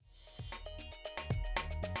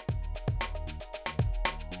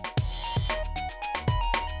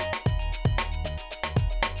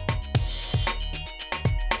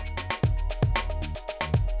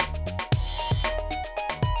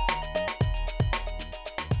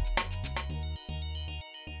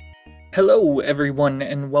Hello, everyone,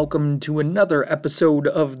 and welcome to another episode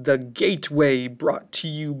of The Gateway, brought to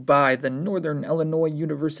you by the Northern Illinois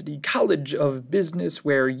University College of Business,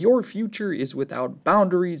 where your future is without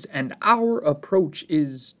boundaries and our approach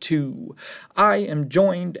is too. I am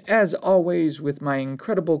joined, as always, with my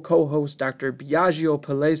incredible co host, Dr. Biagio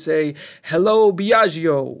Palese. Hello,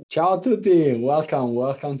 Biagio. Ciao a tutti,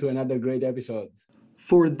 welcome to another great episode.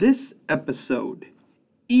 For this episode,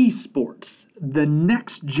 ESports, the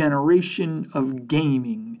next generation of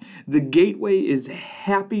gaming. The Gateway is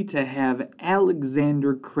happy to have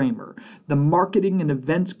Alexander Kramer, the marketing and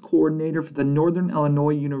events coordinator for the Northern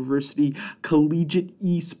Illinois University Collegiate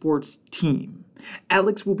Esports team.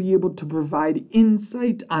 Alex will be able to provide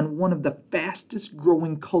insight on one of the fastest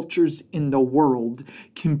growing cultures in the world,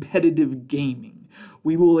 competitive gaming.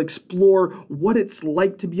 We will explore what it's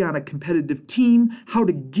like to be on a competitive team, how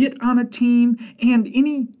to get on a team, and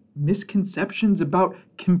any misconceptions about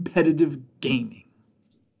competitive gaming.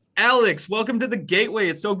 Alex, welcome to the Gateway.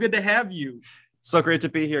 It's so good to have you. So great to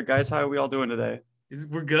be here, guys. How are we all doing today?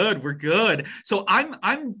 We're good. So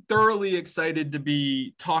I'm thoroughly excited to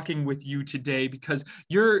be talking with you today because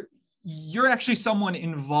you're actually someone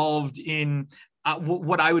involved in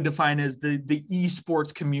what I would define as the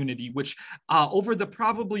esports community, which over the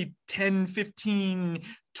probably 10, 15,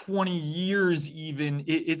 20 years even,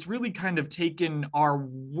 it's really kind of taken our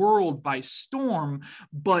world by storm.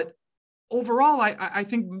 But overall, I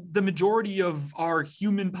think the majority of our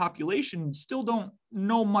human population still don't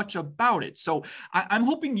know much about it. So I'm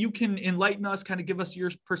hoping you can enlighten us, kind of give us your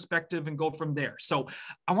perspective and go from there. So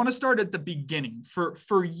I want to start at the beginning.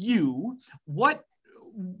 For you,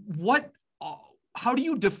 how do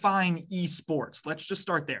you define esports? Let's just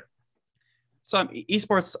start there. So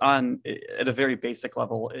esports at a very basic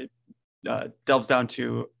level, it delves down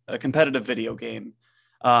to a competitive video game.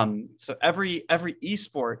 So every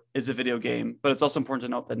esport is a video game, but it's also important to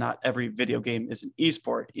note that not every video game is an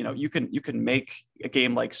esport. You can make a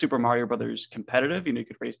game like Super Mario Brothers competitive. You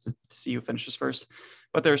could race to see who finishes first,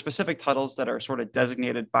 but there are specific titles that are sort of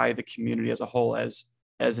designated by the community as a whole as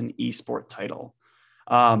an esport title.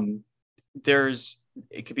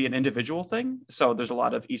 It could be an individual thing. So there's a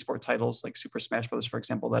lot of esport titles like Super Smash Brothers, for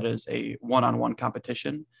example, that is a one-on-one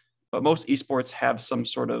competition. But most esports have some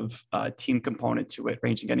sort of team component to it,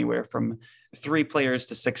 ranging anywhere from 3 players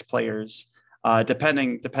to 6 players,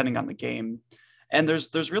 depending on the game. And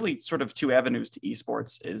there's really sort of 2 avenues to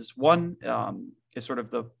esports. One is sort of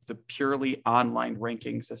the purely online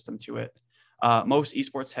ranking system to it. Most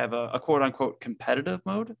esports have a quote unquote competitive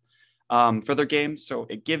mode for their games. So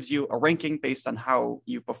it gives you a ranking based on how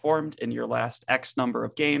you've performed in your last X number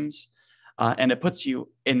of games. And it puts you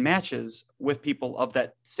in matches with people of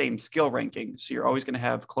that same skill ranking. So you're always going to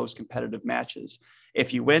have close competitive matches.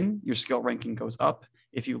 If you win, your skill ranking goes up.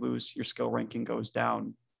 If you lose, your skill ranking goes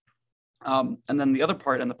down. And then the other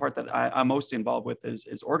part, and the part that I'm mostly involved with,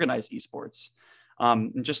 is organized esports.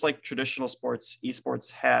 And just like traditional sports,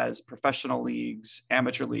 esports has professional leagues,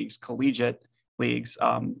 amateur leagues, collegiate leagues,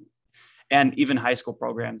 and even high school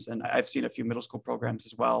programs. And I've seen a few middle school programs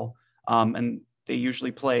as well. And they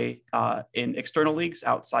usually play in external leagues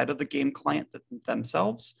outside of the game client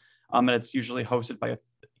themselves. And it's usually hosted by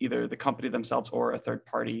either the company themselves or a third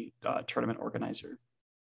party tournament organizer.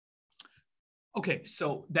 Okay,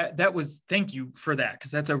 so thank you for that,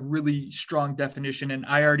 because that's a really strong definition, and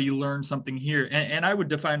I already learned something here. And I would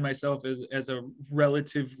define myself as a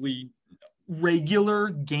relatively regular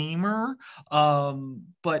gamer,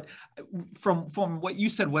 but from what you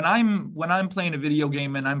said, when I'm playing a video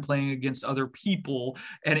game and I'm playing against other people,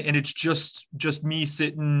 and it's just me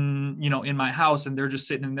sitting in my house and they're just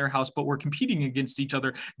sitting in their house, but we're competing against each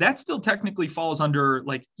other, that still technically falls under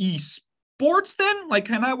like esports then? Like,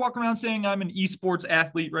 can I walk around saying I'm an esports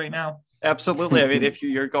athlete right now? Absolutely. I mean, if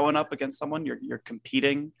you're going up against someone, you're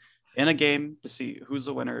competing in a game to see who's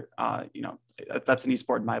the winner. That's an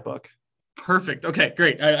esport in my book. Perfect. Okay,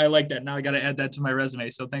 great. I like that. Now I got to add that to my resume.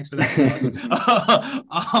 So thanks for that.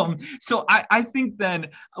 So I think then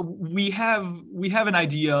we have an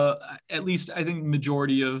idea, at least I think the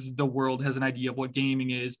majority of the world has an idea of what gaming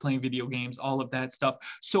is, playing video games, all of that stuff.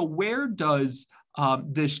 So where does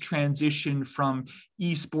this transition from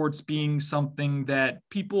esports being something that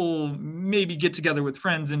people maybe get together with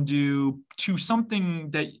friends and do to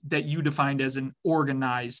something that you defined as an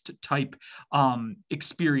organized type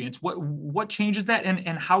experience? What changes that,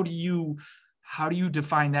 and how do you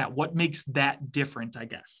define that? What makes that different, I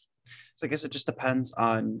guess? So I guess it just depends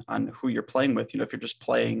on who you're playing with. If you're just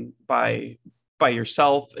playing by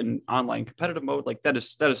yourself in online competitive mode, like that is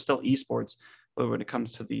still esports. but when it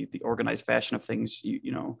comes to the organized fashion of things,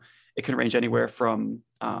 it can range anywhere from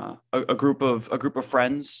a group of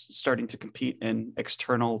friends starting to compete in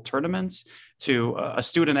external tournaments to a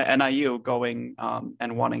student at NIU going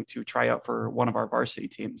and wanting to try out for one of our varsity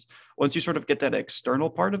teams. Once you sort of get that external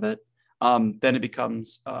part of it, then it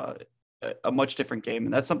becomes a much different game.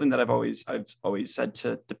 And that's something that I've always said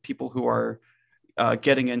to the people who are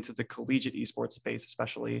getting into the collegiate esports space,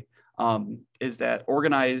 especially, is that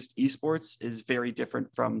organized esports is very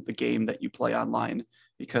different from the game that you play online,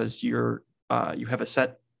 because you have a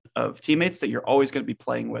set of teammates that you're always going to be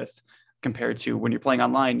playing with, compared to when you're playing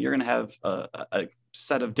online, you're going to have a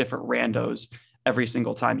set of different randos every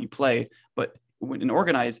single time you play. But when in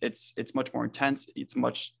organized, it's much more intense. There's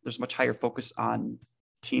much higher focus on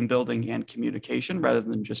team building and communication rather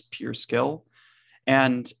than just pure skill.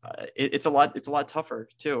 And it's a lot tougher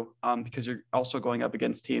too, because you're also going up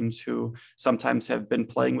against teams who sometimes have been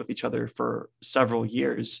playing with each other for several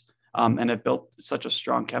years, and have built such a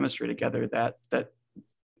strong chemistry together that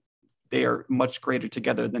they are much greater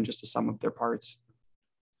together than just the sum of their parts.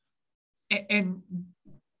 And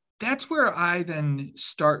that's where I then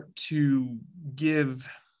start to give.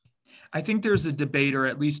 I think there's a debate, or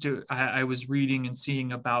at least I was reading and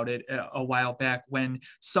seeing about it a while back, when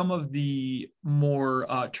some of the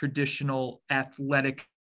more traditional athletic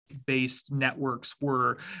based networks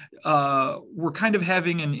were kind of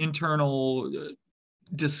having an internal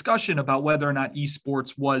discussion about whether or not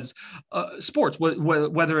esports was sports,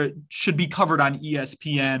 whether it should be covered on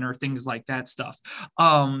ESPN or things like that stuff.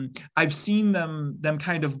 I've seen them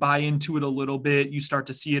kind of buy into it a little bit. You start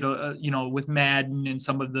to see it, with Madden and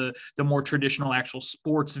some of the more traditional actual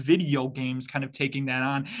sports video games kind of taking that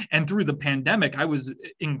on. And through the pandemic, I was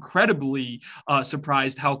incredibly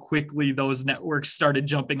surprised how quickly those networks started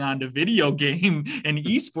jumping onto video game and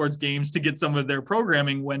esports games to get some of their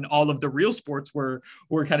programming, when all of the real sports were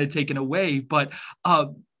kind of taken away. But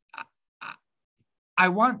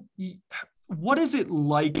what is it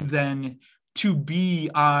like then to be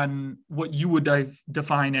on what you would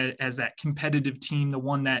define as that competitive team, the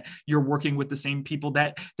one that you're working with the same people?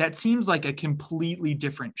 That seems like a completely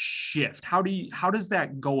different shift. How does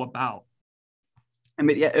that go about? I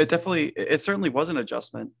mean, yeah, it certainly was an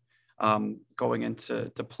adjustment, going into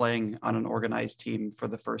playing on an organized team for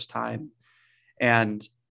the first time. And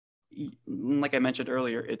like I mentioned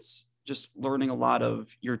earlier, it's just learning a lot of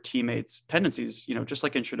your teammates' tendencies, just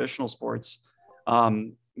like in traditional sports.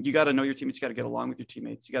 You got to know your teammates, you got to get along with your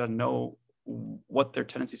teammates, you got to know what their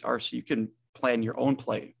tendencies are so you can plan your own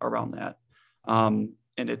play around that. And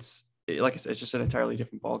like I said, it's just an entirely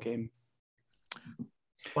different ball game.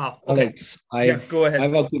 Wow. Okay. Alex, Go ahead. I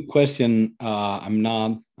have a quick question. I'm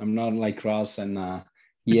not like Ross and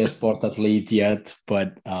ESports athlete yet,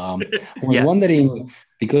 but I was wondering,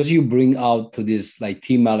 because you bring out to this like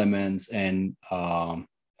team elements and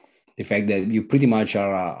the fact that you pretty much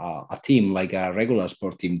are a team, like a regular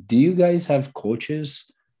sport team. Do you guys have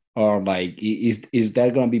coaches, or like is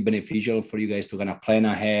that going to be beneficial for you guys to kind of plan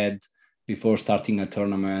ahead before starting a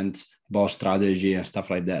tournament about strategy and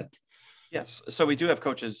stuff like that? Yes, so we do have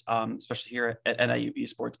coaches, especially here at NIU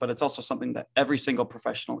Esports, but it's also something that every single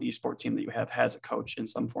professional esports team that you have has a coach in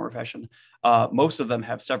some form or fashion. Most of them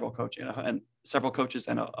have several coaches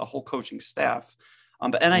and a whole coaching staff.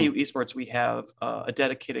 But NIU Esports, we have a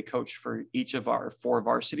dedicated coach for each of our 4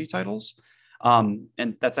 varsity titles.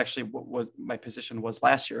 And that's actually what my position was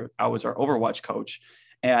last year. I was our Overwatch coach.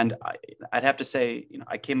 And I'd have to say,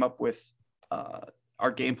 I came up with our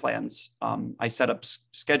game plans. I set up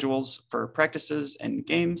schedules for practices and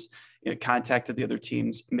games, contacted the other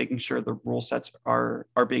teams, making sure the rule sets are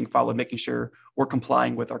being followed, making sure we're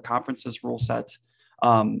complying with our conference's rule set.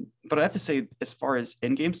 But I have to say, as far as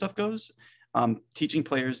in-game stuff goes, teaching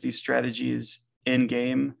players these strategies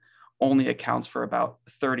in-game only accounts for about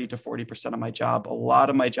 30 to 40% of my job. A lot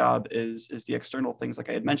of my job is the external things, like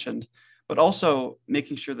I had mentioned, but also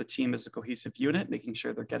making sure the team is a cohesive unit, making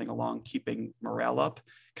sure they're getting along, keeping morale up,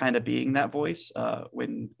 kind of being that voice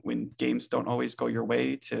when games don't always go your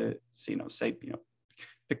way, to say,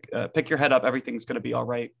 pick your head up, everything's going to be all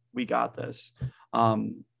right, we got this.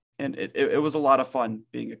 And it was a lot of fun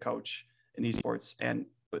being a coach in esports,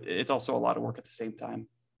 but it's also a lot of work at the same time.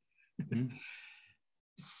 Mm-hmm.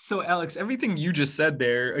 So, Alex, everything you just said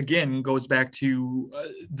there, again, goes back to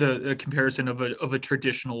the comparison of a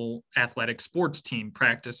traditional athletic sports team: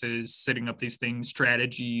 practices, setting up these things,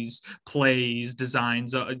 strategies, plays,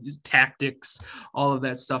 designs, tactics, all of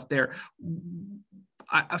that stuff there.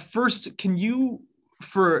 First, can you,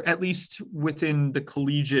 for at least within the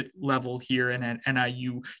collegiate level here and at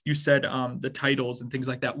NIU, you said the titles and things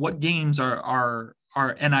like that. What games are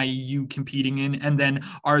are NIU competing in? And then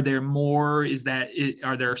are there more?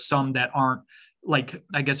 Are there some that aren't, like,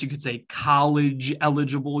 I guess you could say, college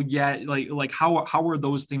eligible yet? Like how are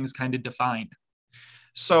those things kind of defined?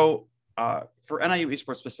 So for NIU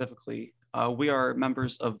esports specifically, we are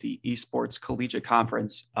members of the Esports Collegiate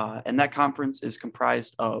Conference, and that conference is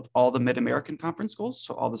comprised of all the Mid-American Conference schools,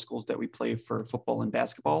 so all the schools that we play for football and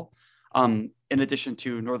basketball, in addition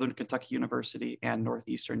to Northern Kentucky University and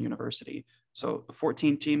Northeastern University. So a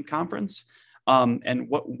 14-team conference, and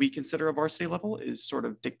what we consider a varsity level is sort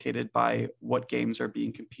of dictated by what games are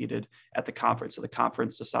being competed at the conference. So the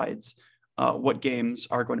conference decides what games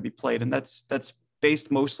are going to be played, and that's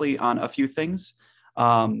based mostly on a few things.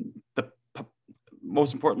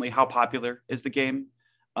 Most importantly, how popular is the game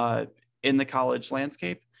in the college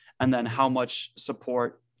landscape, and then how much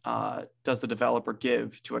support does the developer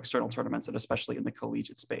give to external tournaments, and especially in the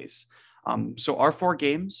collegiate space. So our 4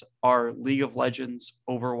 games are League of Legends,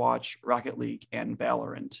 Overwatch, Rocket League, and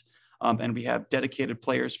Valorant. And we have dedicated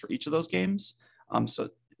players for each of those games. So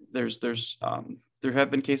there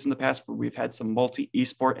have been cases in the past where we've had some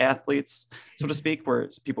multi-esport athletes, so to speak, where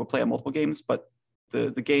people play on multiple games, but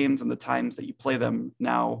the games and the times that you play them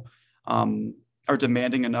now are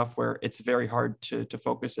demanding enough where it's very hard to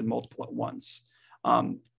focus in multiple at once.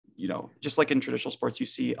 Just like in traditional sports, you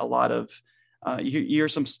see a lot of, you hear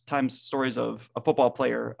sometimes stories of a football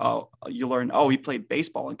player, you learn, he played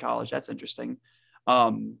baseball in college. That's interesting.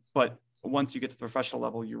 But once you get to the professional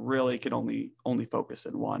level, you really can only focus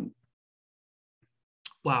in one.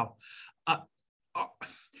 Wow.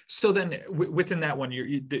 So then within that one,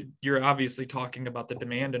 you're obviously talking about the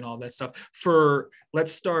demand and all that stuff.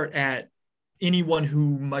 Let's start at anyone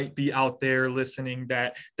who might be out there listening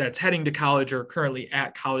that's heading to college or currently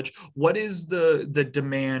at college. What is the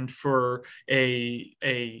demand for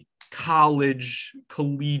a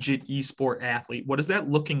collegiate esport athlete? What is that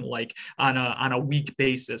looking like on a week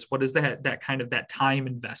basis? What is that kind of that time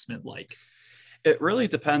investment like? It really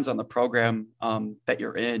depends on the program that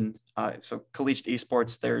you're in. So collegiate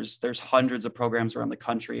esports, there's hundreds of programs around the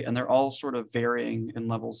country, and they're all sort of varying in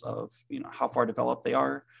levels of how far developed they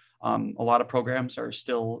are. A lot of programs are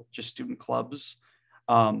still just student clubs,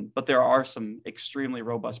 but there are some extremely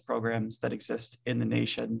robust programs that exist in the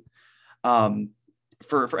nation.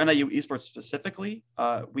 For NIU esports specifically,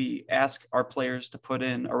 we ask our players to put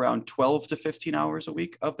in around 12 to 15 hours a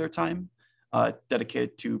week of their time,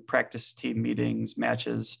 dedicated to practice, team meetings,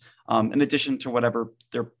 matches, in addition to whatever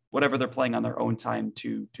they're playing on their own time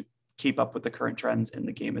to keep up with the current trends in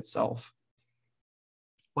the game itself.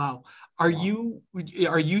 Wow. Are you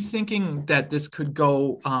thinking that this could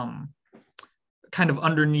go kind of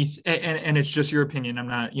underneath, and it's just your opinion, I'm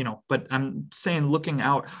not, but I'm saying, looking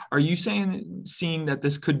out, are you seeing that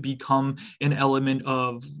this could become an element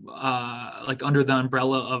of like under the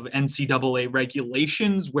umbrella of NCAA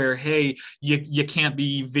regulations where, hey, you can't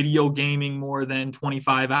be video gaming more than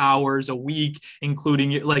 25 hours a week,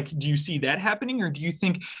 including, like, do you see that happening, or do you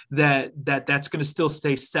think that's going to still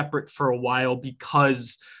stay separate for a while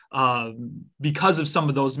because of some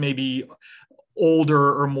of those maybe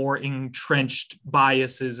older or more entrenched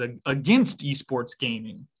biases against esports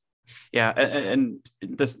gaming? Yeah, and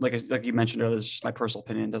this, like you mentioned earlier, this is just my personal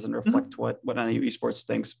opinion. It doesn't reflect what NIU esports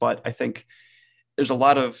thinks, but I think there's a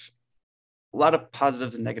lot of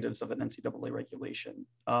positives and negatives of an NCAA regulation.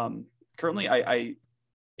 Currently, I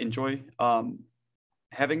enjoy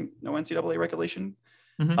having no NCAA regulation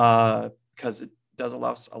because it does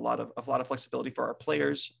allow a lot of flexibility for our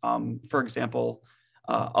players. For example,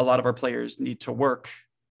 a lot of our players need to work,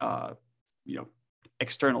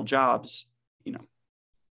 external jobs,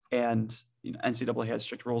 and NCAA has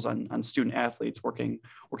strict rules on student athletes working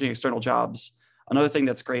external jobs. Another thing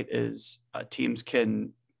that's great is teams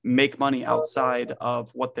can make money outside of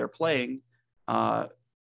what they're playing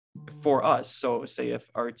for us. So say if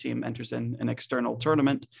our team enters in an external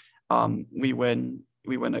tournament, we win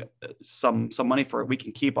some money for it. We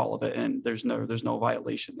can keep all of it, and there's no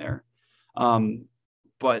violation there.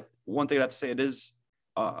 But one thing I have to say, it is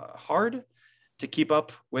hard to keep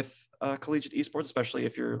up with collegiate esports, especially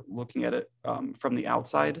if you're looking at it from the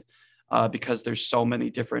outside, because there's so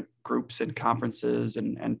many different groups and conferences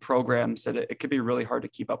and programs that it could be really hard to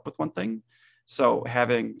keep up with one thing. So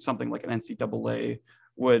having something like an NCAA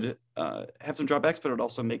would have some drawbacks, but it would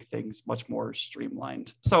also make things much more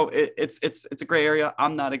streamlined. So it's a gray area.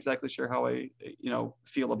 I'm not exactly sure how I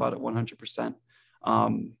feel about it 100%,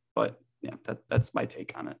 but yeah, that's my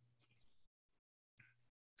take on it.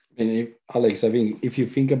 And Alex, I think if you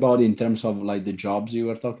think about it in terms of like the jobs you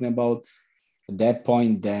were talking about, at that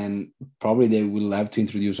point, then probably they will have to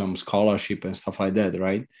introduce some scholarship and stuff like that,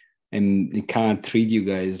 right? and it can't treat you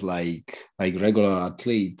guys like regular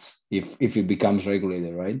athletes if it becomes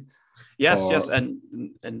regulated, right? Yes, and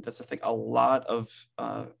that's the thing. A lot of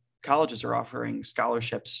colleges are offering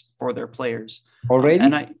scholarships for their players.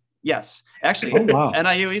 Already? Yes, actually, Oh, wow.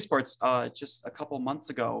 NIU Esports, just a couple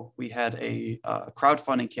months ago, we had a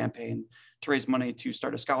crowdfunding campaign to raise money to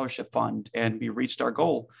start a scholarship fund, and we reached our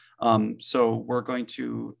goal. So we're going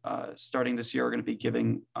to, starting this year, we're going to be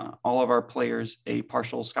giving all of our players a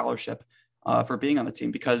partial scholarship for being on the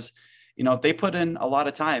team, because they put in a lot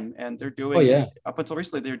of time, and they're doing it up until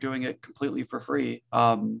recently, they're doing it completely for free.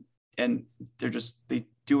 And they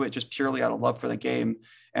do it just purely out of love for the game.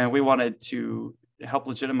 And we wanted to help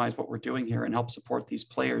legitimize what we're doing here and help support these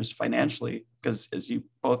players financially, because as you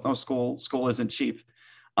both know, school isn't cheap.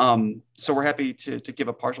 So we're happy to give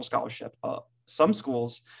a partial scholarship. Some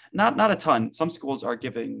schools, not a ton, some schools are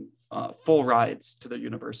giving full rides to their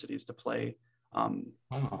universities to play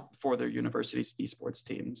for their universities' esports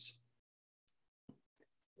teams.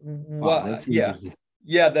 Wow, that's interesting.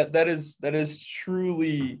 Yeah, that is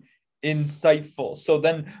truly insightful. So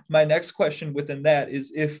then my next question within that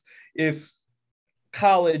is, if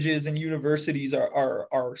colleges and universities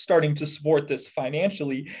are starting to support this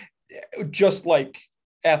financially, just like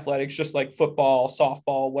athletics, just like football,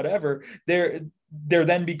 softball, whatever, there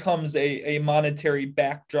then becomes a monetary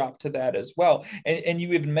backdrop to that as well. And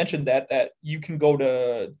you even mentioned that you can go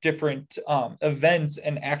to different events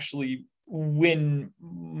and actually win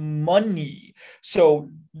money. So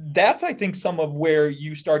that's, I think, some of where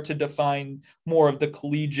you start to define more of the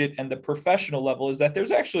collegiate and the professional level, is that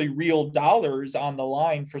there's actually real dollars on the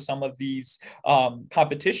line for some of these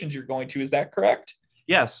competitions you're going to. Is that correct?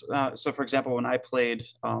 Yes. So for example, when I played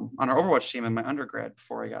on our Overwatch team in my undergrad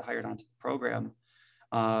before I got hired onto the program,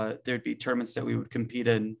 there'd be tournaments that we would compete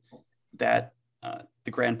in that the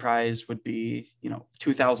grand prize would be,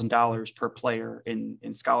 $2,000 per player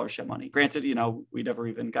in scholarship money. Granted, we never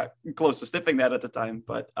even got close to sniffing that at the time,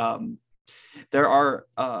 but there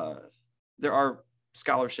are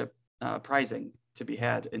scholarship prizing to be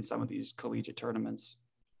had in some of these collegiate tournaments.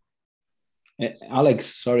 Alex,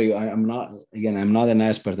 sorry, I'm not an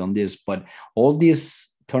expert on this, but all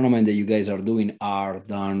these tournaments that you guys are doing are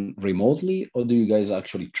done remotely, or do you guys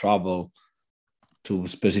actually travel to a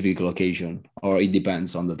specific location, or it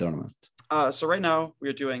depends on the tournament? So right now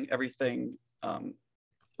we're doing everything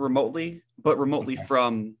remotely, but remotely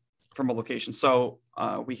from a location. So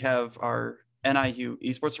we have our NIU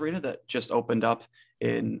Esports Arena that just opened up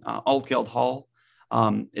in Old Guild Hall.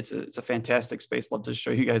 It's a fantastic space. Love to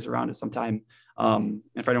show you guys around it sometime. And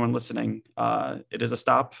for anyone listening, it is a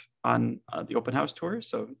stop on the open house tour,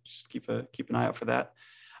 so just keep an eye out for that.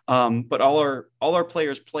 But all our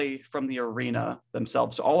players play from the arena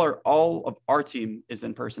themselves. So all of our team is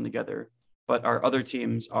in person together, but our other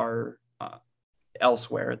teams are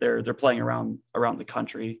elsewhere. They're playing around the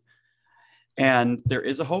country, and there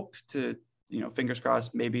is a hope to, fingers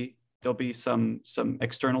crossed, maybe there'll be some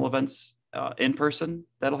external events in person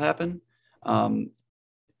that'll happen.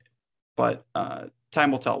 But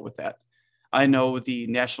time will tell with that. I know the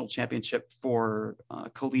national championship for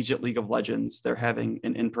Collegiate League of Legends, they're having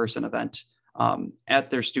an in-person event at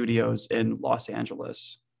their studios in Los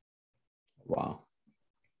Angeles. Wow.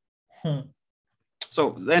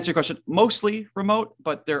 So to answer your question, mostly remote,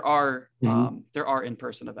 but there are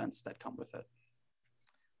in-person events that come with it.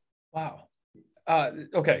 Wow.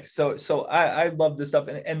 Okay, so I love this stuff,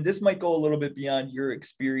 and this might go a little bit beyond your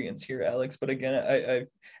experience here, Alex. But again, I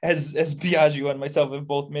as Biagio and myself have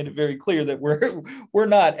both made it very clear that we're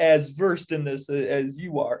not as versed in this as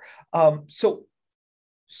you are. So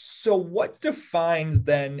what defines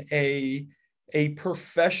then a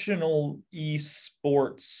professional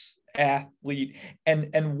esports athlete,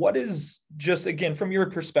 and what is, just again from your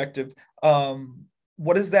perspective,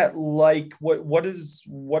 what is that like? What is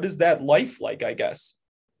that life like, I guess?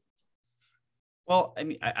 Well, I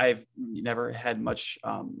mean, I've never had much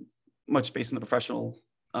space in the professional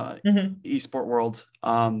esport world.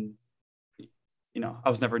 I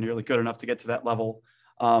was never nearly good enough to get to that level.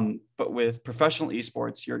 But with professional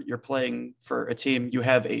esports, you're playing for a team. You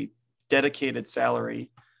have a dedicated salary.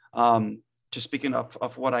 Just speaking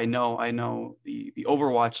of what I know the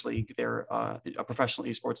Overwatch League, they're a professional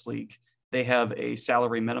esports league. They have a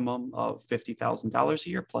salary minimum of $50,000 a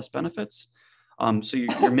year plus benefits. So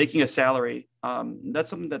you're making a salary. That's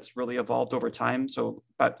something that's really evolved over time. So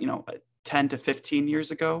about 10 to 15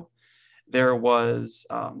 years ago, there was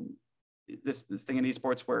this thing in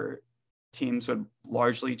esports where teams would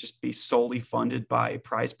largely just be solely funded by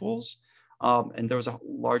prize pools. And there was a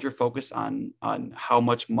larger focus on how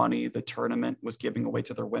much money the tournament was giving away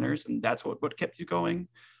to their winners. And that's what kept you going.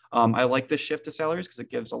 I like this shift to salaries because it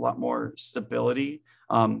gives a lot more stability.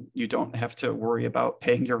 You don't have to worry about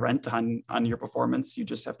paying your rent on your performance. You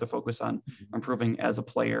just have to focus on improving as a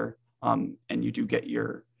player, and you do get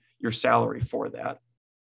your salary for that.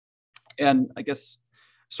 And I guess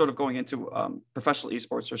sort of going into professional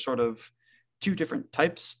esports, there's sort of two different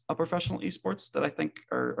types of professional esports that I think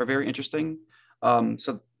are very interesting. It's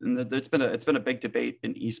been a big debate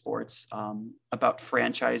in esports about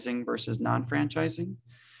franchising versus non-franchising.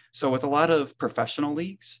 So with a lot of professional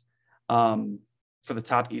leagues, for the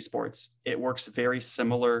top esports, it works very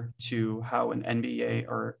similar to how an NBA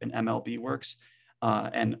or an MLB works.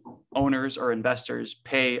 And owners or investors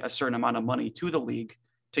pay a certain amount of money to the league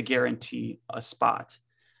to guarantee a spot.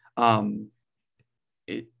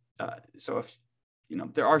 So if,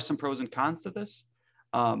 there are some pros and cons to this.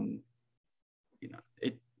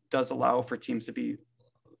 It does allow for teams to be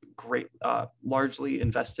largely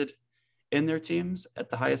invested in their teams at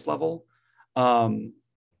the highest level.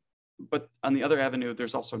 But on the other avenue,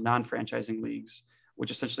 there's also non-franchising leagues, which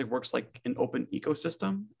essentially works like an open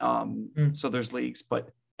ecosystem. So there's leagues,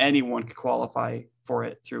 but anyone can qualify for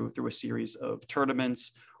it through a series of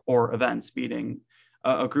tournaments or events, meaning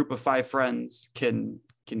a group of 5 friends can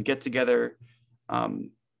get together,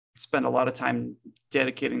 spend a lot of time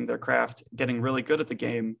dedicating their craft, getting really good at the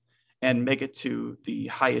game, and make it to the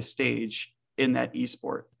highest stage in that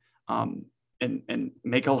esport, and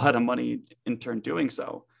make a lot of money in turn doing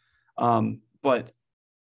so. But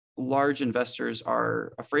large investors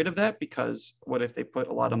are afraid of that, because what if they put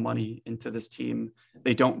a lot of money into this team,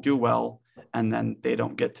 they don't do well, and then they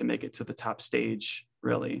don't get to make it to the top stage,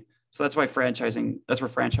 really. So that's where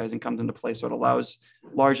franchising comes into play. So it allows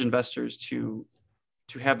large investors to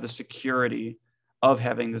have the security of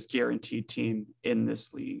having this guaranteed team in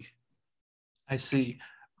this league. I see.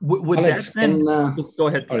 Would Alex, that then go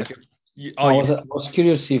ahead, Patrick? I was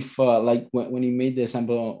curious if like when you made the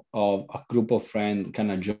example of a group of friends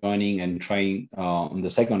kind of joining and trying on the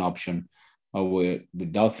second option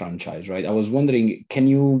without franchise, right? I was wondering, can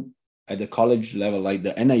you at the college level, like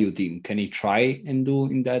the NIU team, can you try and do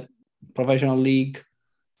in that professional league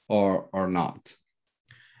or not?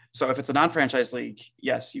 So if it's a non-franchise league,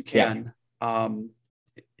 yes, you can. Yeah.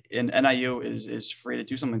 And NIU is free to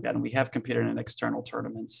do something like that, and we have competed in external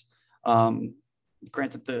tournaments.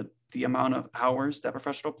 Granted, the amount of hours that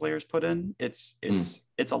professional players put in, it's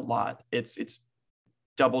a lot. It's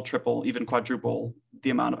double, triple, even quadruple the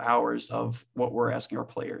amount of hours of what we're asking our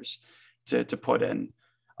players to put in.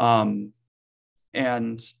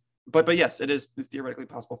 But yes, it is theoretically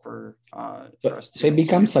possible for us to. So it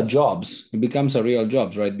becomes a jobs. It becomes a real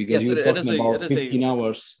jobs, right? Because you're talking about 15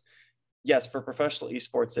 hours. Yes, for professional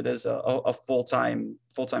esports, it is a full-time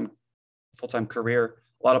career.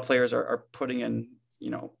 A lot of players are putting in,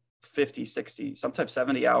 50, 60, sometimes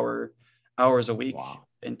 70 hours a week. Wow.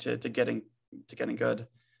 into getting good.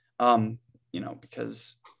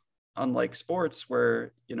 Because unlike sports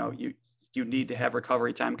where, you need to have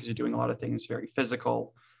recovery time because you're doing a lot of things very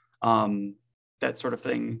physical, that sort of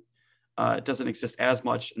thing doesn't exist as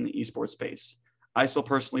much in the esports space. I still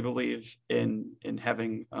personally believe in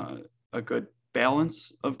having a good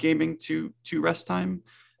balance of gaming to rest time,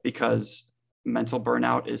 because mental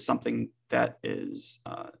burnout is something that is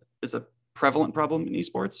a prevalent problem in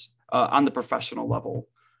esports on the professional level.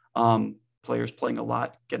 Players playing a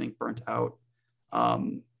lot, getting burnt out.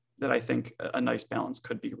 That I think a nice balance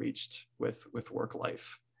could be reached with work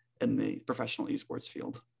life in the professional esports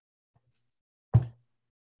field.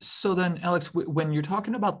 So then, Alex, when you're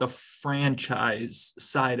talking about the franchise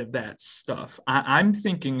side of that stuff, I'm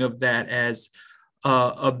thinking of that as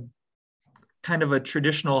a kind of a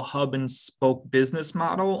traditional hub and spoke business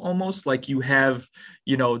model, almost like you have,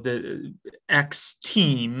 the X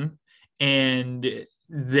team and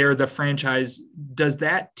they're the franchise. Does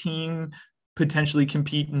that team potentially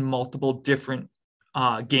compete in multiple different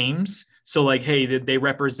games? So like, hey, they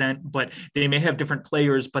represent, but they may have different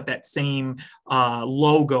players, but that same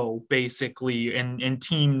logo basically and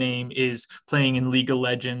team name is playing in League of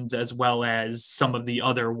Legends as well as some of the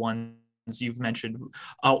other ones you've mentioned,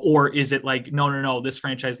 or is it like no, this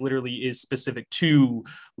franchise literally is specific to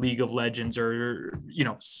League of Legends or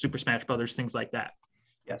Super Smash Brothers, things like that?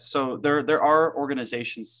 Yes, so there are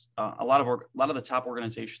organizations. A lot of the top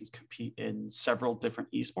organizations compete in several different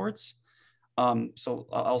esports. So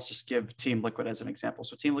I'll just give Team Liquid as an example.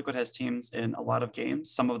 So Team Liquid has teams in a lot of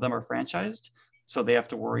games. Some of them are franchised, so they have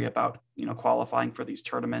to worry about qualifying for these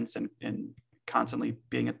tournaments and constantly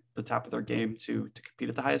being at the top of their game to compete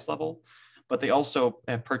at the highest level. But they also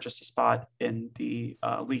have purchased a spot in the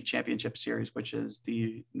League Championship Series, which is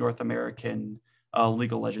the North American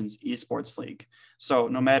League of Legends esports league. So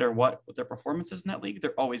no matter what their performance is in that league,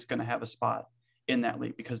 they're always going to have a spot in that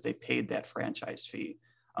league because they paid that franchise fee.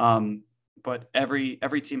 But every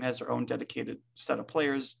team has their own dedicated set of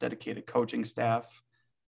players, dedicated coaching staff.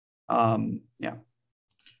 Yeah.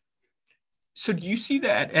 So do you see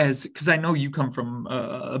that as, because I know you come from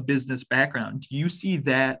a business background, do you see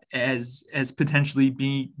that as potentially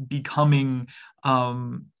becoming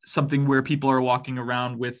something where people are walking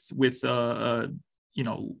around with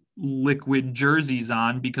liquid jerseys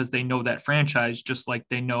on because they know that franchise, just like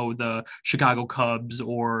they know the Chicago Cubs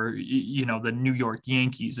or the New York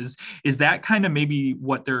Yankees? Is that kind of maybe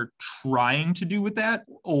what they're trying to do with that,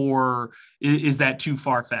 or is that too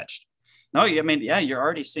far-fetched? No, I mean, yeah, you're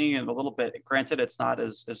already seeing it a little bit. Granted, it's not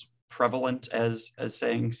as prevalent as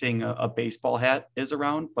seeing a baseball hat is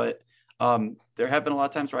around, but there have been a lot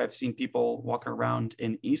of times where I've seen people walking around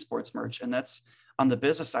in esports merch, and that's on the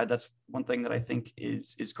business side. That's one thing that I think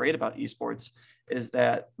is great about esports, is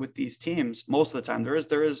that with these teams, most of the time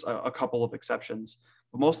there is a couple of exceptions,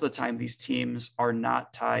 but most of the time these teams are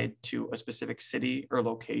not tied to a specific city or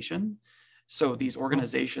location. So these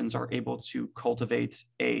organizations are able to cultivate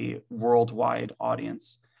a worldwide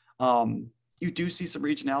audience. You do see some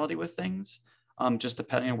regionality with things, just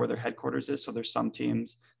depending on where their headquarters is. So there's some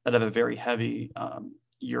teams that have a very heavy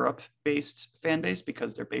Europe-based fan base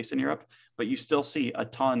because they're based in Europe, but you still see a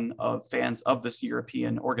ton of fans of this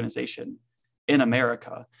European organization in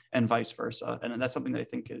America and vice versa. And that's something that I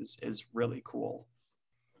think is really cool.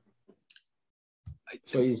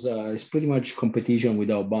 So it's pretty much competition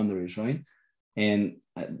without boundaries, right? And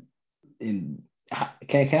can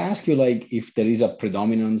I ask you, like, if there is a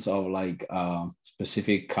predominance of like a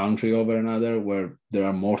specific country over another where there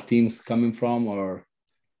are more teams coming from, or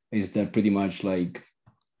is that pretty much like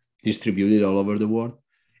distributed all over the world?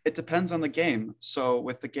 It depends on the game. So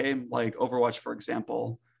with the game like Overwatch, for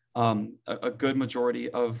example, a good majority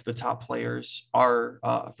of the top players are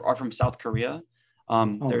from South Korea.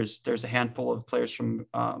 There's a handful of players from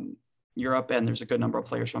Europe, and there's a good number of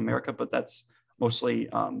players from America, but that's mostly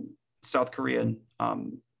South Korean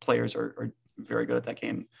players are very good at that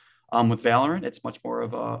game. With Valorant, it's much more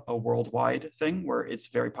of a worldwide thing where it's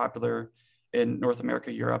very popular in North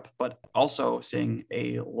America, Europe, but also seeing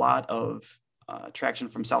a lot of traction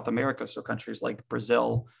from South America. So countries like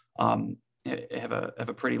Brazil have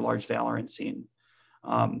a pretty large Valorant scene.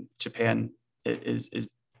 Japan is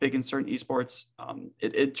big in certain esports.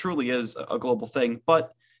 It truly is a global thing,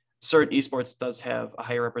 but certain esports does have a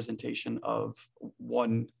higher representation of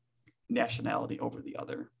one nationality over the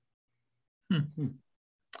other.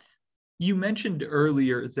 You mentioned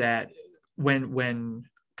earlier that when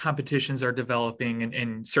competitions are developing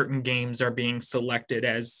and certain games are being selected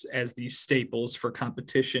as these staples for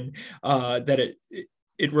competition, that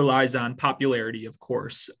it relies on popularity, of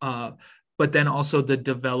course, but then also the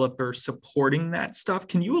developer supporting that stuff.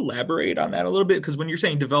 Can you elaborate on that a little bit? Because when you're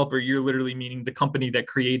saying developer, you're literally meaning the company that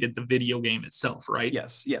created the video game itself, right?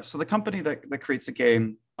 Yes. So the company that creates the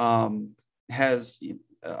game has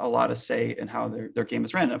a lot of say in how their game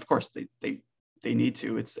is ran. And of course, they need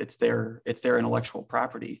to. It's their intellectual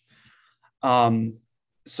property.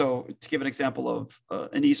 So to give an example of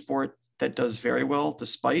an esport that does very well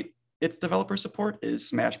despite its developer support is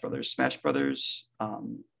Smash Brothers. Smash Brothers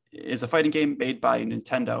is a fighting game made by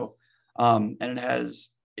Nintendo, and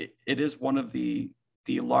it is one of the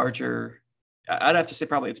larger. I'd have to say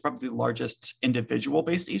it's probably the largest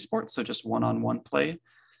individual-based esport, so just one-on-one play,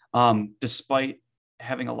 despite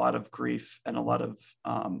having a lot of grief and a lot of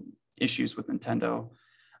issues with Nintendo.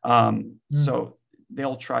 So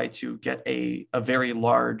they'll try to get a very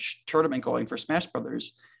large tournament going for Smash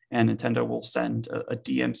Brothers, and Nintendo will send a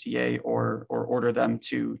DMCA or order them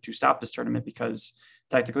to stop this tournament because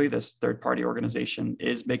technically this third-party organization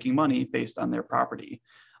is making money based on their property.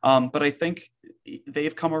 But I think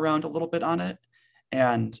they've come around a little bit on it,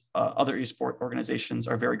 and other esport organizations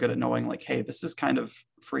are very good at knowing, like, hey, this is kind of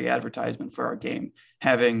free advertisement for our game.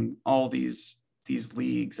 Having all these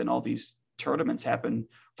leagues and all these tournaments happen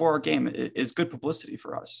for our game is good publicity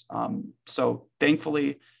for us. So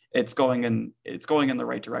thankfully, it's going in the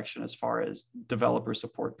right direction as far as developer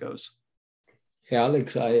support goes. Yeah,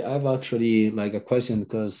 Alex, I have actually like a question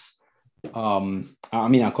because, I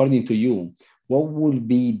mean, according to you, what would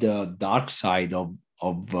be the dark side of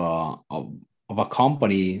a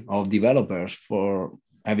company of developers for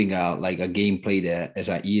having a game played as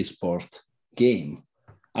an esport game?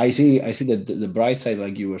 I see that the bright side,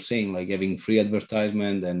 like you were saying, like having free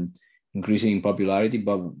advertisement and increasing in popularity,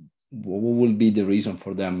 but what will be the reason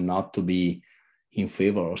for them not to be in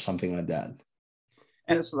favor or something like that?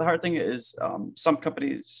 And so the hard thing is some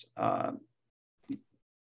companies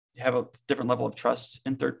have a different level of trust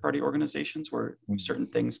in third-party organizations where certain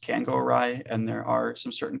things can go awry, and there are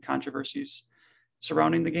some certain controversies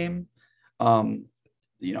surrounding the game.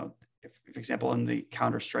 You know, for example, in the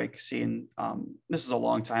Counter-Strike scene, this is a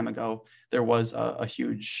long time ago, there was a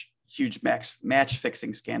huge match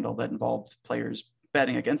fixing scandal that involved players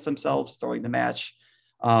betting against themselves, throwing the match.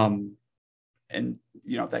 And,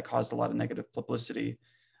 you know, that caused a lot of negative publicity.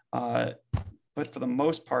 But for the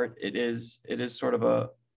most part, it is sort of a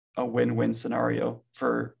win-win scenario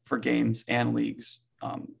for games and leagues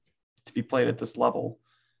to be played at this level.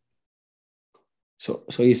 So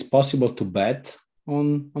it's possible to bet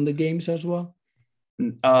on the games as well?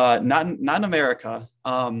 Not in America.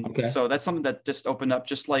 Okay. So that's something that just opened up,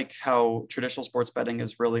 just like how traditional sports betting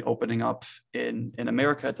is really opening up in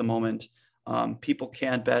America at the moment. People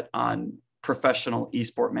can bet on professional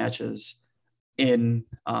esport matches in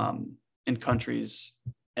countries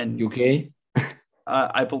and UK.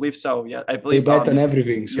 I believe so. Yeah, I believe they bet on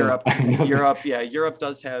everything. So Europe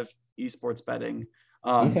does have esports betting.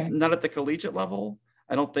 Okay. Not at the collegiate level.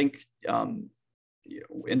 I don't think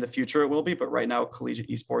in the future it will be, but right now collegiate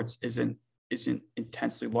esports isn't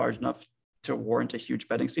intensely large enough to warrant a huge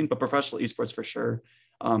betting scene. But professional esports for sure.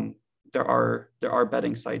 There are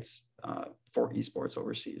betting sites for esports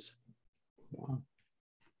overseas. Wow.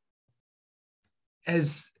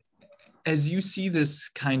 As you see this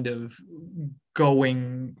kind of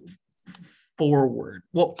going forward,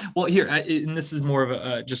 well here, and this is more of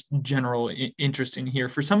a just general interest in here,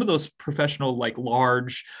 for some of those professional, like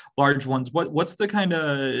large ones, what's the kind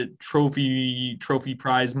of trophy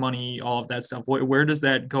prize money, all of that stuff, where does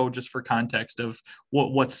that go, just for context of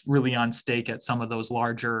what's really on stake at some of those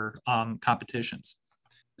larger competitions?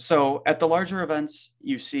 So at the larger events,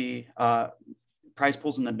 you see prize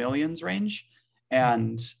pools in the millions range,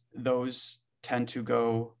 and those tend to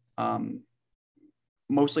go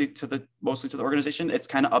mostly to the organization. It's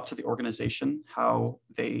kind of up to the organization how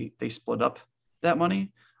they split up that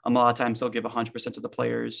money. A lot of times they'll give 100% to the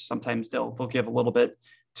players. Sometimes they'll give a little bit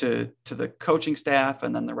to the coaching staff,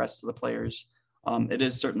 and then the rest of the players. It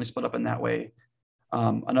is certainly split up in that way.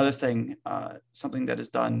 Another thing, something that is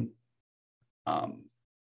done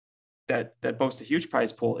that boasts a huge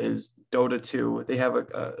prize pool is Dota 2. They have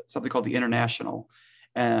something called the International,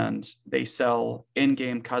 and they sell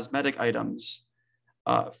in-game cosmetic items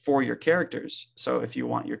for your characters. So if you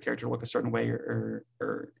want your character to look a certain way, or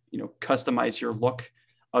customize your look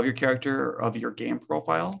of your character or of your game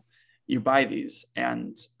profile, you buy these.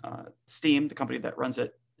 And Steam, the company that runs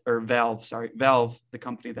it, or Valve, the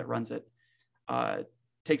company that runs it,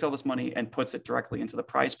 takes all this money and puts it directly into the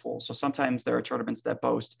prize pool. So sometimes there are tournaments that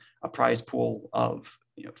boast a prize pool of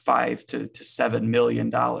 $5 to $7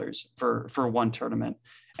 million for one tournament.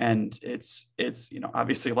 And it's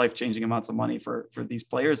obviously life-changing amounts of money for these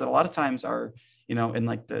players that a lot of times are in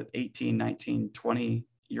like the 18, 19,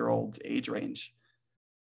 20-year-old age range.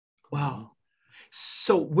 Wow.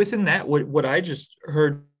 So within that, what I just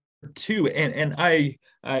heard too, and I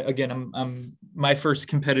again, I'm my first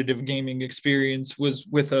competitive gaming experience was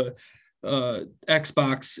with a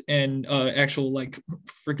Xbox and actual like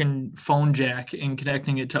freaking phone jack, and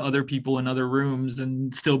connecting it to other people in other rooms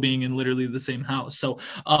and still being in literally the same house. So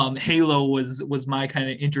Halo was my kind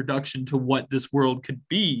of introduction to what this world could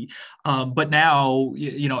be. But now,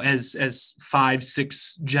 as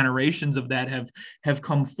 5-6 generations of that have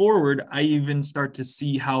come forward, I even start to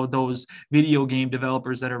see how those video game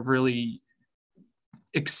developers that have really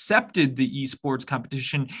accepted the esports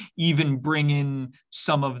competition even bring in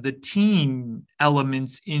some of the team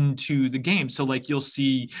elements into the game. So like you'll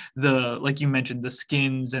see like you mentioned, the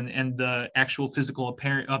skins and the actual physical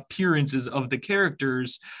appearances of the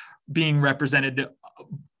characters being represented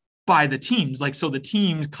by the teams. Like, so the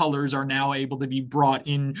team's colors are now able to be brought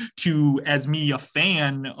in to, as me, a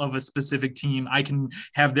fan of a specific team, I can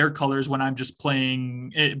have their colors when I'm just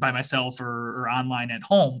playing it by myself or online at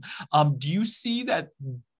home. Do you see that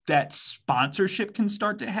sponsorship can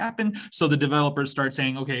start to happen? So the developers start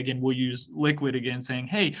saying, okay, again, we'll use Liquid again, saying,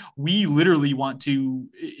 hey, we literally want to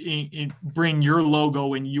bring your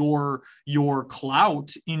logo and your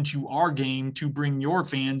clout into our game to bring your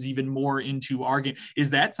fans even more into our game. Is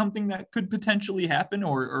that something that could potentially happen,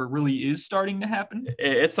 or really is starting to happen?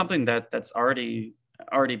 It's something that's already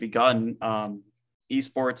begun.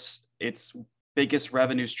 Esports, its biggest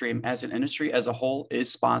revenue stream as an industry as a whole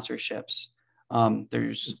is sponsorships.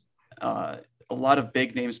 There's a lot of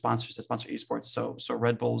big name sponsors that sponsor esports. So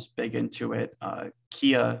Red Bull's big into it.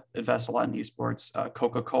 Kia invests a lot in esports.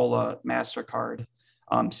 Coca-Cola, MasterCard,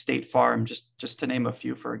 State Farm, just to name a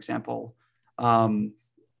few, for example.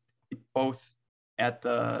 Both at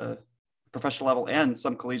the professional level and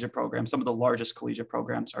some collegiate programs. Some of the largest collegiate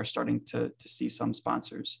programs are starting to see some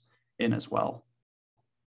sponsors in as well.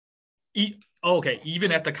 Okay,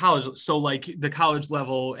 even at the college, so like the college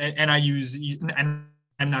level, and I use, and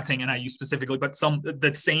I'm not saying NIU specifically, but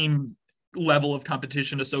the same level of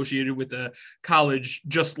competition associated with the college,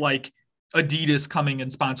 just like Adidas coming and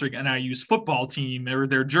sponsoring NIU's football team or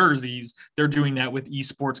their jerseys, they're doing that with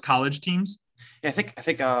esports college teams. Yeah, I think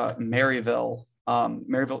Maryville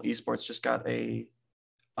Esports just got a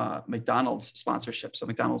McDonald's sponsorship. So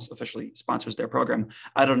McDonald's officially sponsors their program.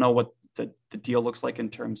 I don't know what the deal looks like in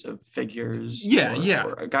terms of figures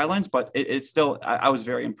or guidelines, but it's still, I was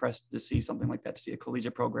very impressed to see something like that, to see a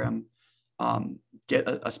collegiate program get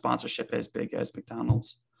a sponsorship as big as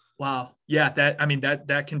McDonald's. Wow. Yeah,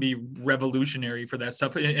 that can be revolutionary for that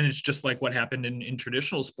stuff. And it's just like what happened in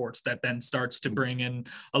traditional sports that then starts to bring in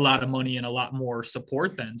a lot of money and a lot more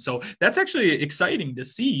support then. So that's actually exciting to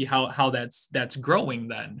see how that's growing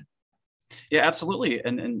then. Yeah, absolutely.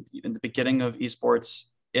 And in the beginning of esports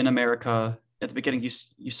in America, at the beginning,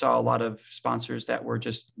 you saw a lot of sponsors that were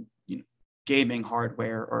just, gaming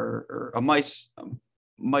hardware or a mice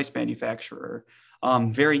manufacturer.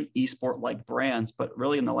 Very esport-like brands, but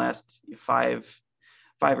really in the last five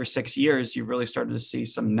or 6 years, you've really started to see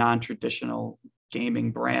some non-traditional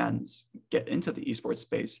gaming brands get into the esports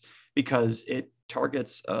space because it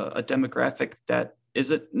targets a demographic that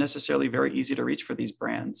isn't necessarily very easy to reach for these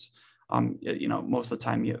brands. Most of the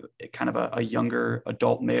time, you have kind of a younger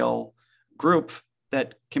adult male group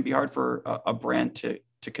that can be hard for a brand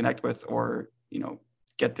to connect with or,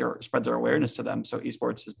 spread their awareness to them. So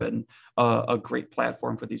esports has been a great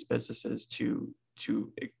platform for these businesses to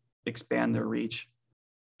expand their reach.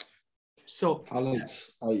 So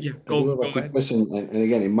Alex, I go have a quick ahead. question, and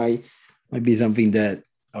again, it might be something that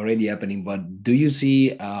already happening, but do you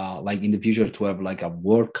see like in the future to have like a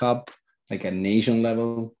World Cup, like a nation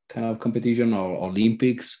level kind of competition, or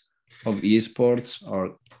Olympics of esports?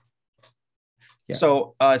 Or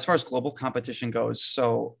So as far as global competition goes,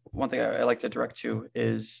 so one thing I like to direct to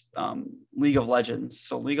is League of Legends.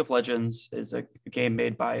 So League of Legends is a game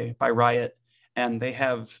made by Riot, and they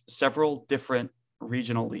have several different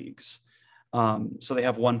regional leagues. So they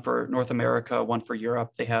have one for North America, one for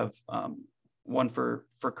Europe. They have one for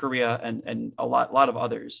Korea and a lot of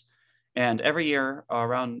others. And every year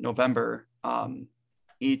around November,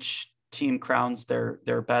 each team crowns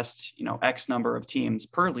their best, X number of teams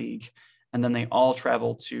per league. And then they all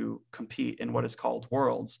travel to compete in what is called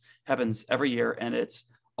Worlds. Happens every year, and it's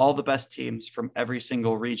all the best teams from every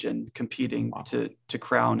single region competing to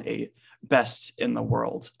crown a best in the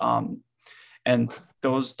world. And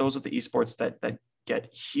those are the esports that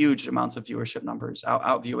get huge amounts of viewership numbers,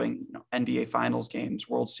 out viewing NBA Finals games,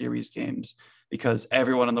 World Series games, because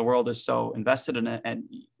everyone in the world is so invested in it. And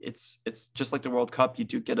it's just like the World Cup. You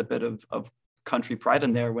do get a bit of country pride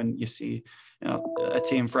in there when you see a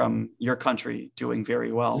team from your country doing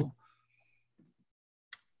very well.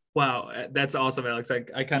 Wow, that's awesome, Alex.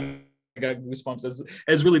 I kind of got goosebumps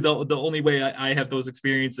as really the only way I have those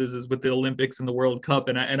experiences is with the Olympics and the World Cup,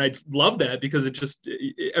 and I love that because it just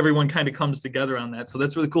everyone kind of comes together on that. So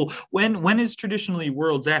that's really cool. When is traditionally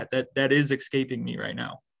Worlds at? That is escaping me right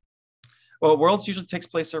now. Well, Worlds usually takes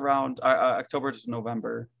place around October to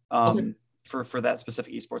November Okay. for that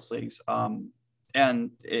specific esports leagues.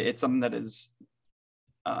 And it's something that is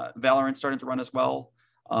Valorant starting to run as well.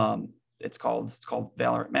 It's called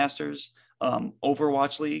Valorant Masters.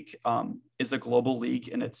 Overwatch League is a global league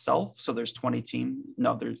in itself. So there's 20 teams.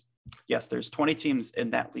 There's 20 teams in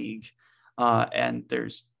that league. And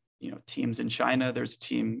there's teams in China. There's a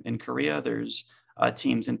team in Korea. There's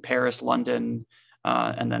teams in Paris, London,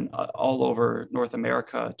 and then all over North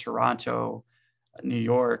America, Toronto, New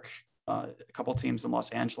York. A couple teams in Los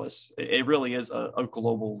Angeles. It really is a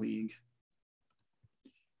global league.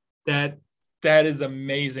 That is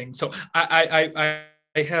amazing. So I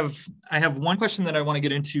have one question that I want to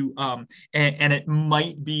get into, and it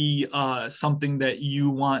might be something that you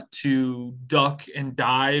want to duck and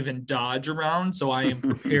dive and dodge around. So I am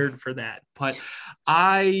prepared for that. But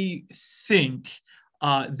I think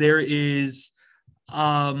there is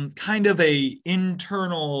kind of a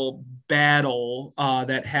internal battle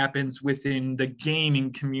that happens within the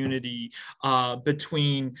gaming community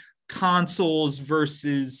between consoles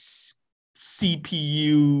versus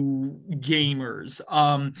CPU gamers.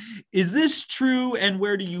 Is this true, and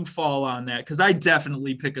where do you fall on that? Because I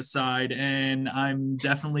definitely pick a side, and I'm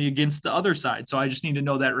definitely against the other side. So I just need to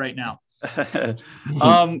know that right now.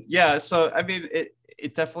 Yeah. So I mean,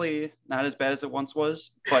 it definitely not as bad as it once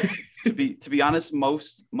was, but to be honest,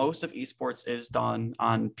 most of esports is done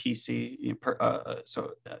on PC,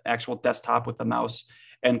 so actual desktop with the mouse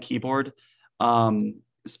and keyboard,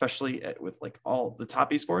 especially with like all the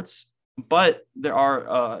top esports. But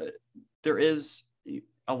there is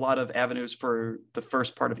a lot of avenues for the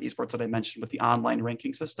first part of esports that I mentioned with the online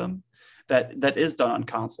ranking system that is done on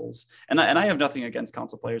consoles. And I have nothing against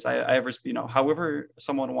console players. I have, however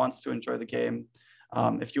someone wants to enjoy the game.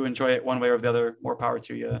 If you enjoy it one way or the other, more power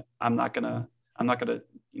to you. I'm not gonna,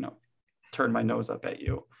 turn my nose up at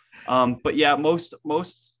you. But yeah, most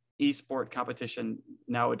esport competition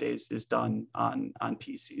nowadays is done on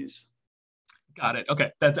PCs. Got it.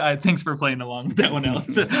 Okay. Thanks for playing along with that one,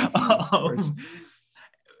 Alex.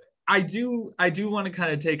 I do want to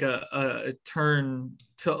kind of take a turn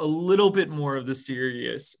to a little bit more of the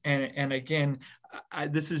serious. And again,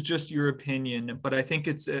 this is just your opinion, but I think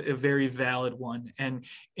it's a very valid one. And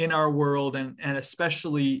in our world, and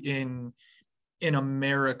especially in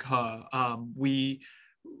America, we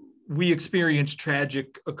experience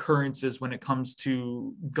tragic occurrences when it comes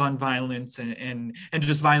to gun violence and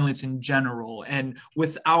just violence in general. And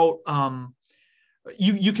without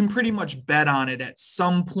you can pretty much bet on it at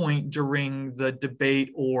some point during the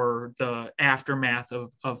debate or the aftermath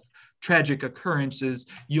of tragic occurrences,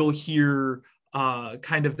 you'll hear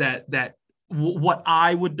kind of that what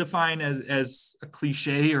I would define as a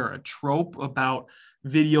cliche or a trope about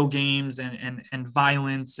video games and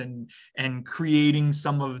violence and creating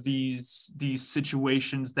some of these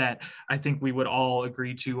situations that I think we would all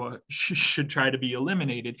agree to should try to be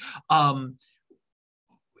eliminated.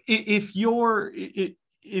 If you're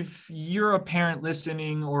a parent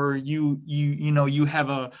listening, or you have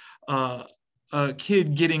a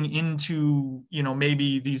kid getting into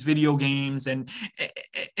maybe these video games, and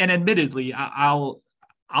admittedly I'll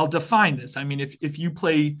define this. I mean, if you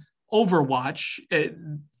play Overwatch,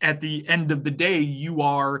 at the end of the day, you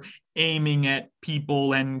are aiming at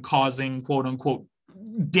people and causing quote unquote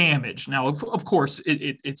damage. Now, of course,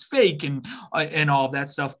 it's fake and all of that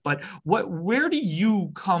stuff. But where do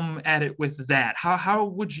you come at it with that? How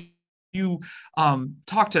would you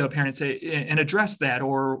talk to a parent and address that,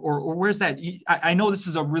 or where's that? I know this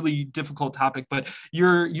is a really difficult topic, but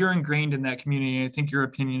you're ingrained in that community, and I think your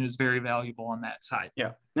opinion is very valuable on that side.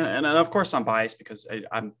 Yeah, and of course I'm biased because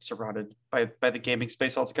I'm surrounded by the gaming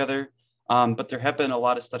space altogether. But there have been a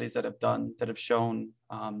lot of studies that have shown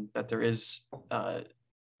that there is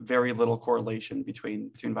very little correlation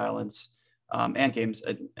between violence and games.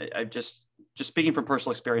 I just speaking from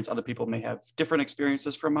personal experience, other people may have different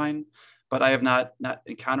experiences from mine, but I have not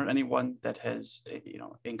encountered anyone that has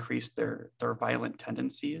increased their violent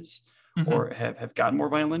tendencies or have gotten more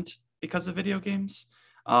violent because of video games.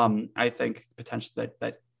 I think potentially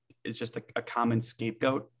that is just a common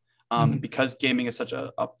scapegoat because gaming is such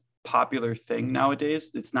a popular thing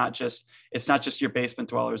nowadays. It's not just your basement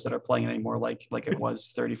dwellers that are playing it anymore like it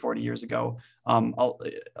was 30-40 years ago.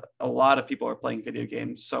 A lot of people are playing video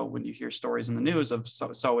games. So when you hear stories in the news of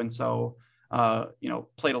so and so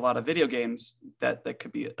played a lot of video games, that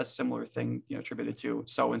could be a similar thing attributed to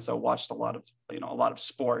so and so watched a lot of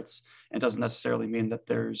sports. And doesn't necessarily mean that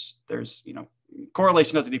there's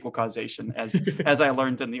correlation doesn't equal causation, as I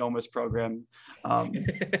learned in the OMIS program.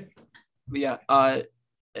 Yeah,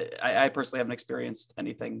 I personally haven't experienced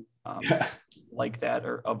anything like that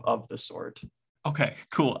or of the sort. Okay,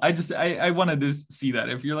 cool. I wanted to see that.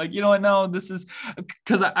 If you're like, you know what, no, this is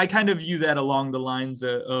because I kind of view that along the lines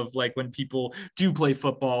of like when people do play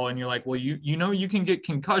football and you're like, well, you can get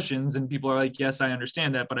concussions, and people are like, yes, I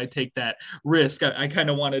understand that, but I take that risk. I kind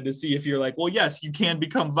of wanted to see if you're like, well, yes, you can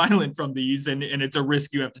become violent from these, and it's a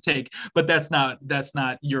risk you have to take, but that's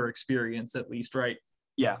not your experience, at least, right?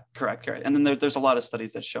 Yeah, correct. And then there's a lot of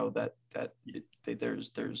studies that show that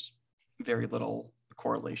there's very little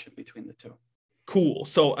correlation between the two. Cool.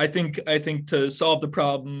 So I think to solve the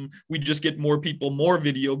problem, we just get more people, more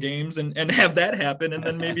video games, and have that happen, and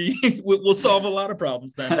then maybe we'll solve a lot of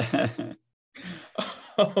problems then.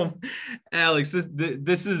 Alex,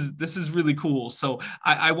 this is really cool. So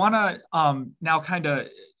I want to now kind of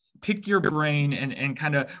pick your brain and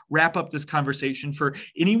kind of wrap up this conversation for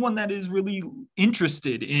anyone that is really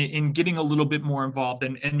interested in getting a little bit more involved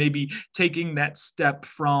and maybe taking that step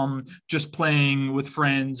from just playing with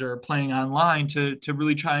friends or playing online to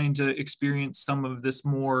really trying to experience some of this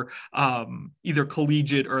more either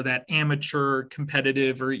collegiate or that amateur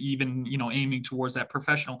competitive, or even aiming towards that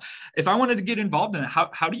professional. If I wanted to get involved in it,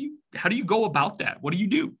 how do you go about that? What do you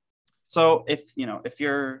do? So if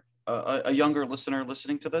you're a younger listener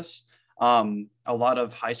listening to this, a lot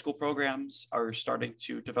of high school programs are starting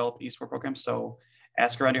to develop esports programs. So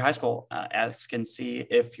ask around your high school, ask and see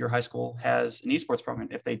if your high school has an esports program.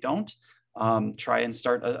 If they don't, try and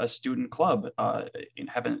start a student club,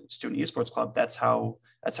 have a student esports club. That's how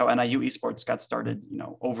NIU esports got started.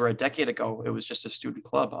 Over a decade ago, it was just a student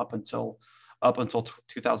club up until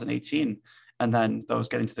 2018. And then those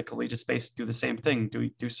getting to the collegiate space do the same thing.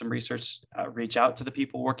 Do some research, reach out to the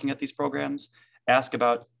people working at these programs, ask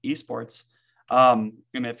about esports. And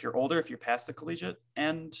if you're older, if you're past the collegiate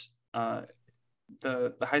and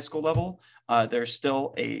the high school level, there's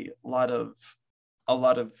still a lot of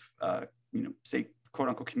say quote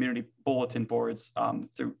unquote community bulletin boards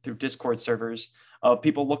through Discord servers of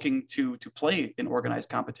people looking to play in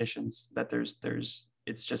organized competitions. That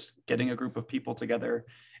it's just getting a group of people together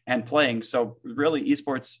and playing. So really,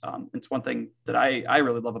 esports, it's one thing that I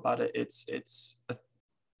really love about it. It's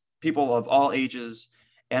people of all ages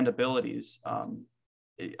and abilities.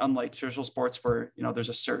 Unlike traditional sports, where there's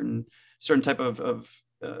a certain type of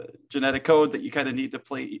genetic code that you kind of need to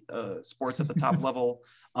play sports at the top level.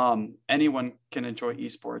 Anyone can enjoy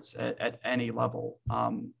esports at any level,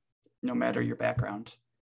 no matter your background.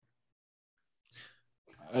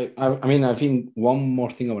 I think one more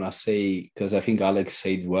thing I want to say, because I think Alex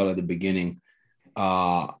said well at the beginning,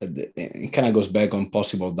 it kind of goes back on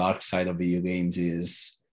possible dark side of video games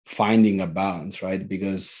is finding a balance, right?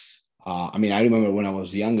 Because I remember when I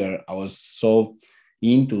was younger, I was so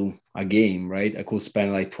into a game, right? I could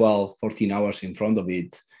spend like 12, 14 hours in front of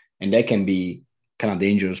it, and that can be kind of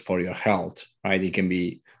dangerous for your health, right? It can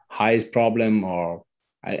be eyes problem or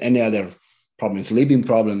any other problems, sleeping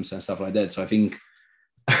problems and stuff like that. So I think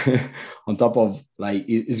on top of like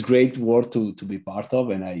it's great work to be part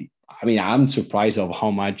of, and I'm surprised of how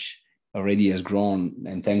much already has grown,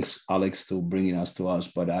 and thanks Alex to bringing us to us.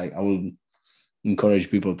 But I will encourage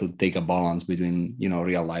people to take a balance between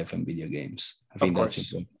real life and video games. I think that's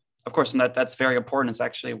important. Of course, and that's very important. It's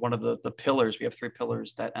actually one of the pillars. We have 3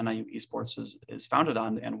 pillars that NIU esports is founded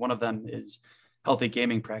on, and one of them is healthy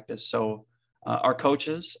gaming practice. So our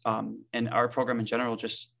coaches and our program in general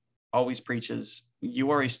just always preaches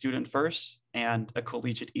you are a student first and a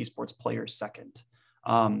collegiate esports player second.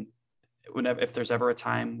 If there's ever a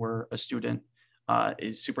time where a student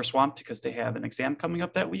is super swamped because they have an exam coming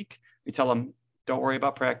up that week, we tell them, don't worry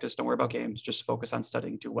about practice, don't worry about games, just focus on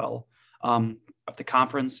studying, do well. The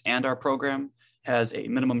conference and our program has a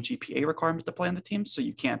minimum GPA requirement to play on the team. So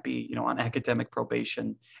you can't be, on academic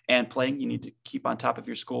probation and playing. You need to keep on top of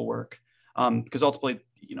your schoolwork because ultimately,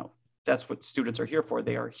 that's what students are here for.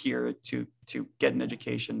 They are here to get an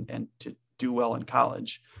education and to do well in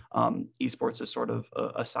college. Esports is sort of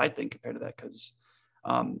a side thing compared to that because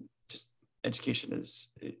just education is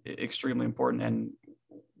extremely important, and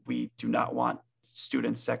we do not want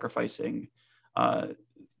students sacrificing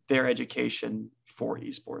their education for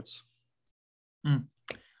esports.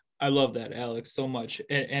 I love that, Alex, so much.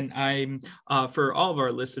 And I'm for all of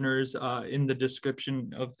our listeners in the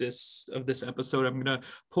description of this episode, I'm going to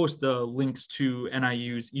post the links to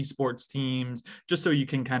NIU's esports teams just so you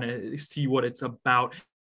can kind of see what it's about.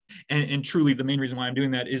 And truly, the main reason why I'm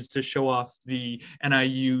doing that is to show off the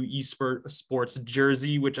NIU esports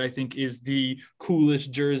jersey, which I think is the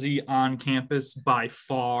coolest jersey on campus by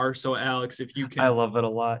far. So, Alex, if you can, I love it a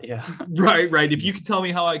lot. Yeah. Right. If you could tell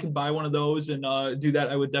me how I can buy one of those and do that,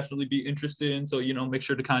 I would definitely be interested in. So, make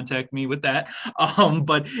sure to contact me with that.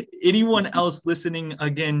 But anyone else listening,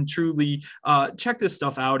 again, truly check this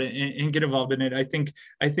stuff out and get involved in it. I think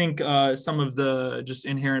some of the just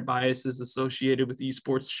inherent biases associated with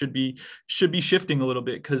esports should be shifting a little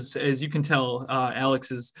bit, because as you can tell,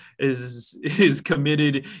 Alex is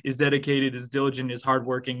committed, is dedicated, is diligent, is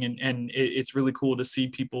hardworking, and it's really cool to see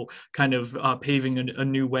people kind of paving a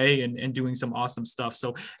new way and doing some awesome stuff.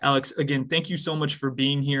 So Alex, again, thank you so much for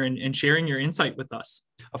being here and sharing your insight with us.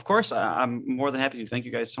 Of course, I'm more than happy to. Thank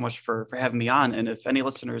you guys so much for having me on. And if any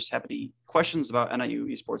listeners have any questions about NIU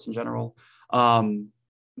esports in general,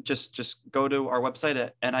 just go to our website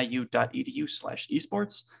at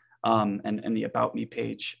niu.edu/esports. And in the About Me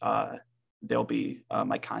page, there'll be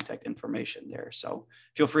my contact information there. So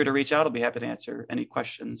feel free to reach out. I'll be happy to answer any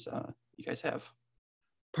questions you guys have.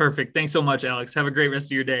 Perfect. Thanks so much, Alex. Have a great rest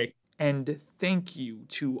of your day. And thank you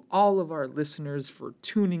to all of our listeners for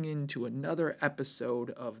tuning in to another episode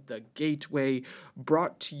of The Gateway,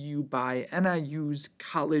 brought to you by NIU's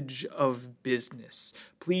College of Business.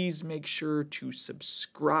 Please make sure to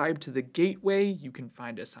subscribe to The Gateway. You can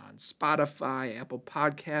find us on Spotify, Apple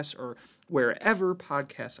Podcasts, or wherever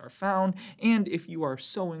podcasts are found. And if you are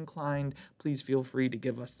so inclined, please feel free to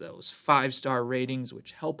give us those 5-star ratings,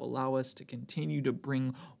 which help allow us to continue to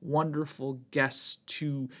bring wonderful guests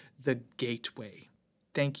to The Gateway.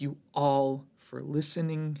 Thank you all for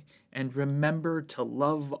listening, and remember to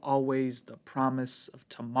love always the promise of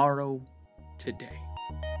tomorrow today.